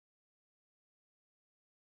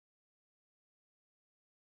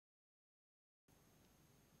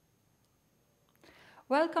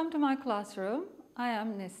Welcome to my classroom. I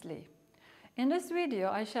am Nesli. In this video,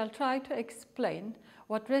 I shall try to explain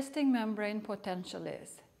what resting membrane potential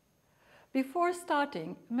is. Before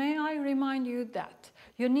starting, may I remind you that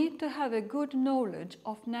you need to have a good knowledge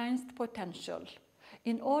of Nernst potential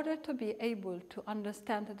in order to be able to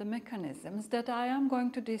understand the mechanisms that I am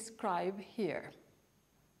going to describe here.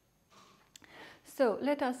 So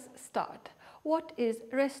let us start. What is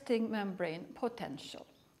resting membrane potential?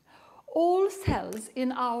 All cells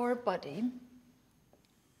in our body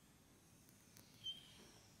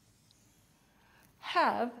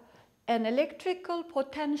have an electrical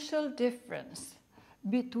potential difference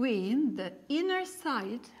between the inner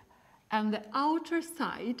side and the outer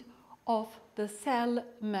side of the cell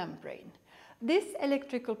membrane. This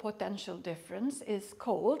electrical potential difference is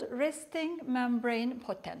called resting membrane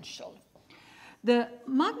potential. The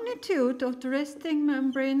magnitude of the resting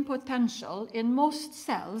membrane potential in most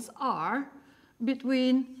cells are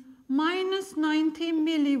between minus 90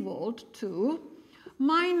 millivolt to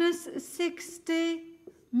minus 60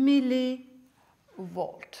 millivolt.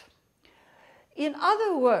 In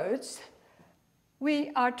other words, we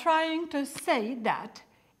are trying to say that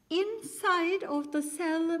inside of the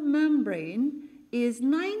cell membrane is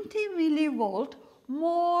 90 millivolt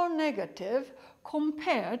more negative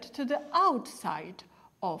compared to the outside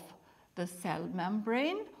of the cell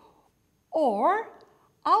membrane, or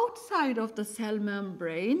outside of the cell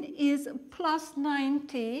membrane is plus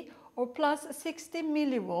 90 or plus 60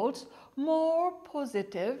 millivolts more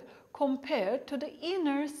positive compared to the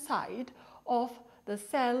inner side of the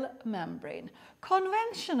cell membrane.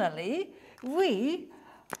 Conventionally,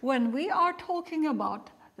 when we are talking about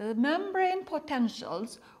the membrane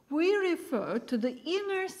potentials, we refer to the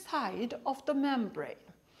inner side of the membrane.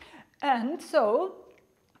 And so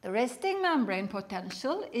the resting membrane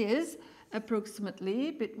potential is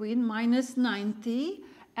approximately between minus 90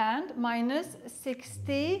 and minus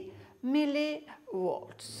 60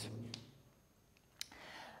 millivolts.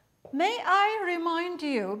 May I remind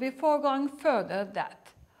you before going further that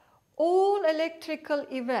all electrical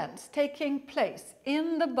events taking place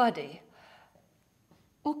in the body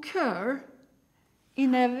occur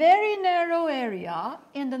in a very narrow area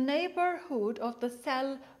in the neighborhood of the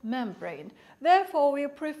cell membrane. Therefore, we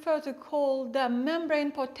prefer to call them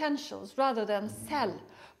membrane potentials rather than cell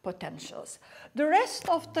potentials. The rest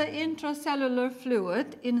of the intracellular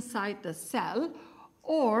fluid inside the cell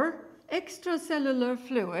or extracellular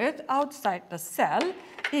fluid outside the cell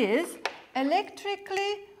is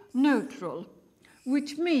electrically neutral,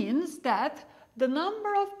 which means that the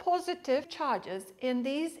number of positive charges in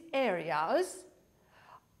these areas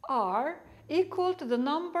are equal to the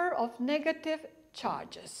number of negative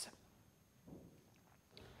charges.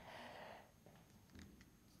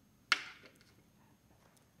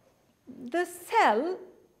 The cell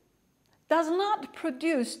does not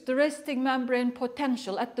produce the resting membrane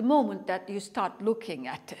potential at the moment that you start looking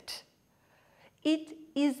at it. It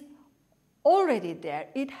is already there.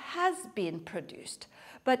 It has been produced.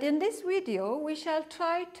 But in this video, we shall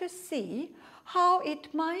try to see how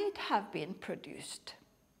it might have been produced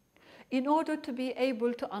in order to be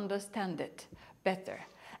able to understand it better.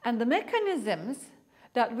 And the mechanisms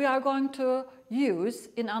that we are going to use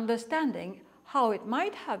in understanding how it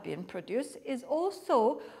might have been produced is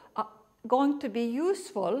also going to be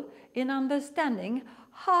useful in understanding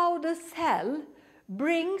how the cell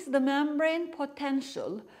brings the membrane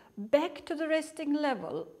potential back to the resting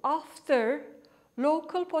level after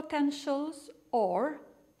local potentials or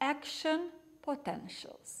action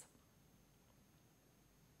potentials.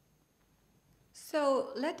 So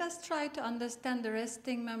let us try to understand the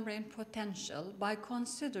resting membrane potential by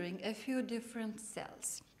considering a few different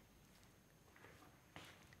cells.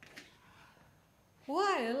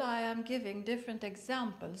 While I am giving different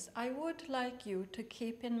examples, I would like you to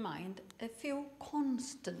keep in mind a few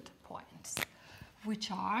constant points,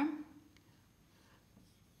 which are: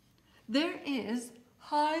 there is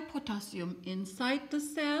high potassium inside the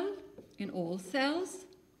cell, in all cells.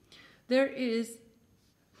 There is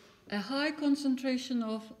a high concentration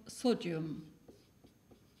of sodium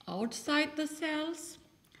outside the cells.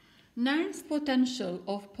 Nernst potential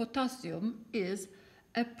of potassium is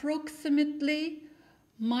approximately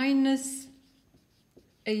minus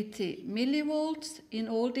 80 millivolts in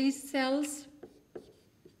all these cells.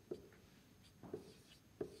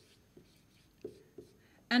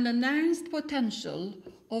 And the Nernst potential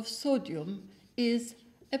of sodium is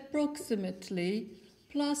approximately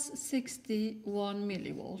plus 61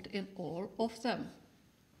 millivolt in all of them.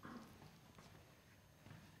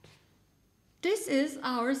 This is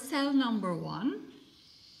our cell number 1.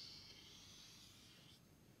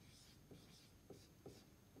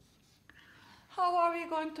 how are we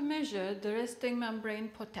going to measure the resting membrane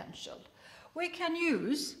potential? We can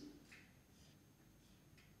use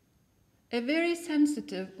a very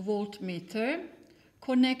sensitive voltmeter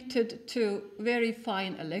connected to very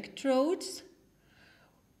fine electrodes.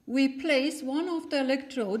 We place one of the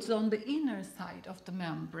electrodes on the inner side of the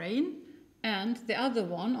membrane and the other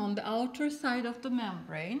one on the outer side of the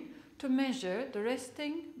membrane to measure the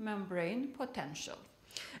resting membrane potential.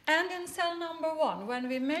 And in cell number 1, when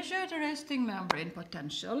we measure the resting membrane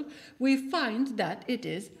potential, we find that it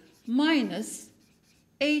is minus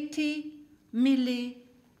 80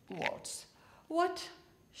 millivolts. What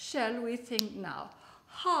shall we think now?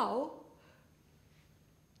 How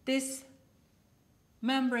this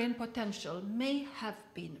membrane potential may have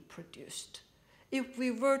been produced if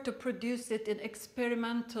we were to produce it in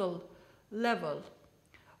experimental level?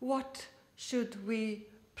 What should we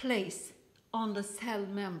place on the cell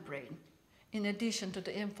membrane in addition to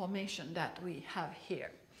the information that we have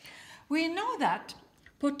here? We know that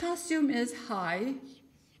potassium is high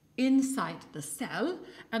inside the cell,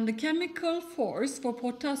 and the chemical force for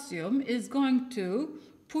potassium is going to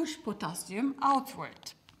push potassium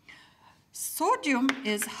outward. Sodium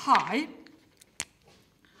is high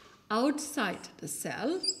outside the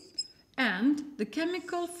cell, and the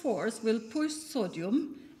chemical force will push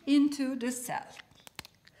sodium into the cell.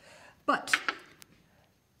 But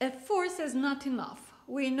a force is not enough.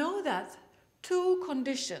 We know that two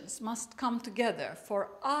conditions must come together for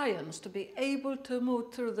ions to be able to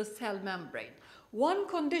move through the cell membrane. One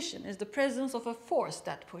condition is the presence of a force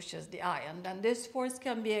that pushes the ion, and this force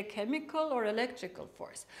can be a chemical or electrical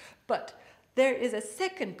force. But there is a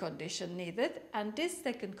second condition needed, and this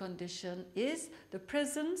second condition is the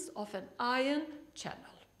presence of an ion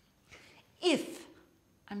channel. If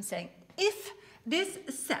this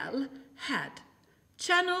cell had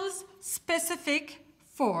channels specific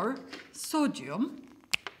for sodium,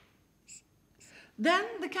 then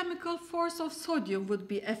the chemical force of sodium would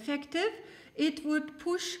be effective. It would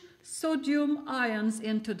push sodium ions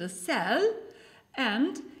into the cell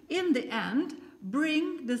and in the end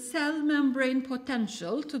bring the cell membrane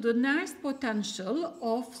potential to the nearest potential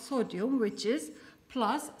of sodium, which is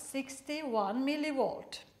plus 61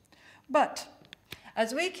 millivolt. But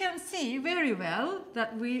as we can see very well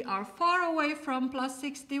that we are far away from plus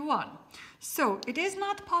 61. So it is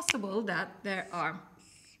not possible that there are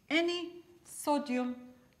any sodium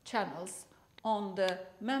channels on the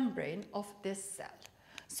membrane of this cell.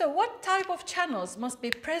 So what type of channels must be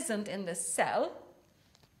present in the cell?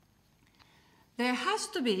 There has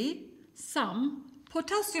to be some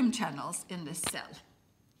potassium channels in this cell.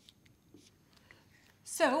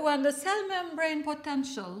 So when the cell membrane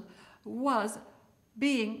potential was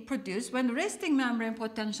being produced, when the resting membrane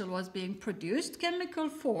potential was being produced, chemical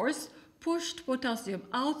force pushed potassium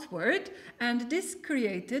outward, and this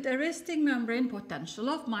created a resting membrane potential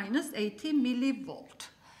of minus 80 millivolt.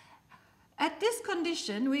 At this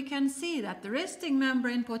condition, we can see that the resting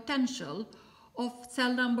membrane potential of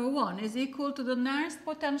cell number 1 is equal to the nearest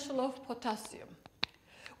potential of potassium.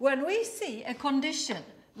 When we see a condition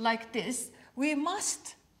like this, we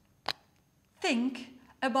must think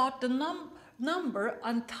about the number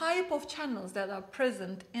and type of channels that are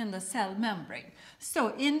present in the cell membrane.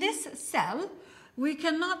 So in this cell, we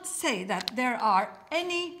cannot say that there are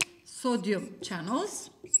any sodium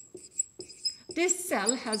channels. This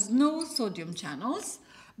cell has no sodium channels,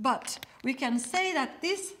 but we can say that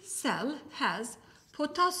this cell has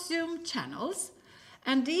potassium channels,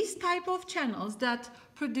 and these type of channels that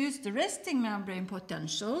produce the resting membrane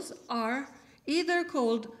potentials are either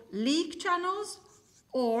called leak channels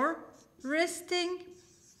or resting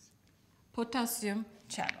potassium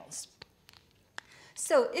channels.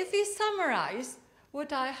 So if we summarize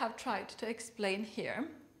what I have tried to explain here,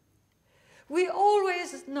 we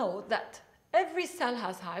always know that every cell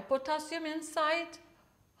has high potassium inside,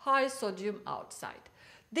 high sodium outside.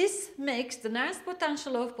 This makes the nearest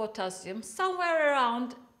potential of potassium somewhere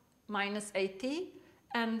around minus 80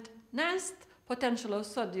 and nearest potential of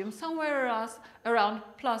sodium somewhere around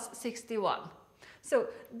plus 61. So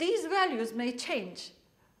these values may change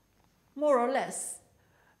more or less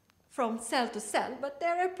from cell to cell, but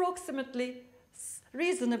they're approximately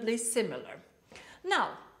reasonably similar.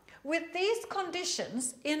 Now, with these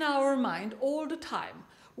conditions in our mind all the time,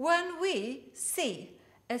 when we see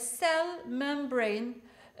a cell membrane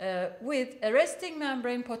with a resting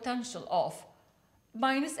membrane potential of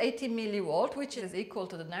minus 80 millivolt, which is equal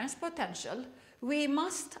to the nearest potential, we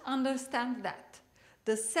must understand that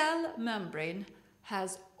the cell membrane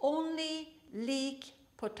has only leak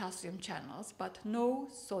potassium channels, but no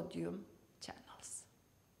sodium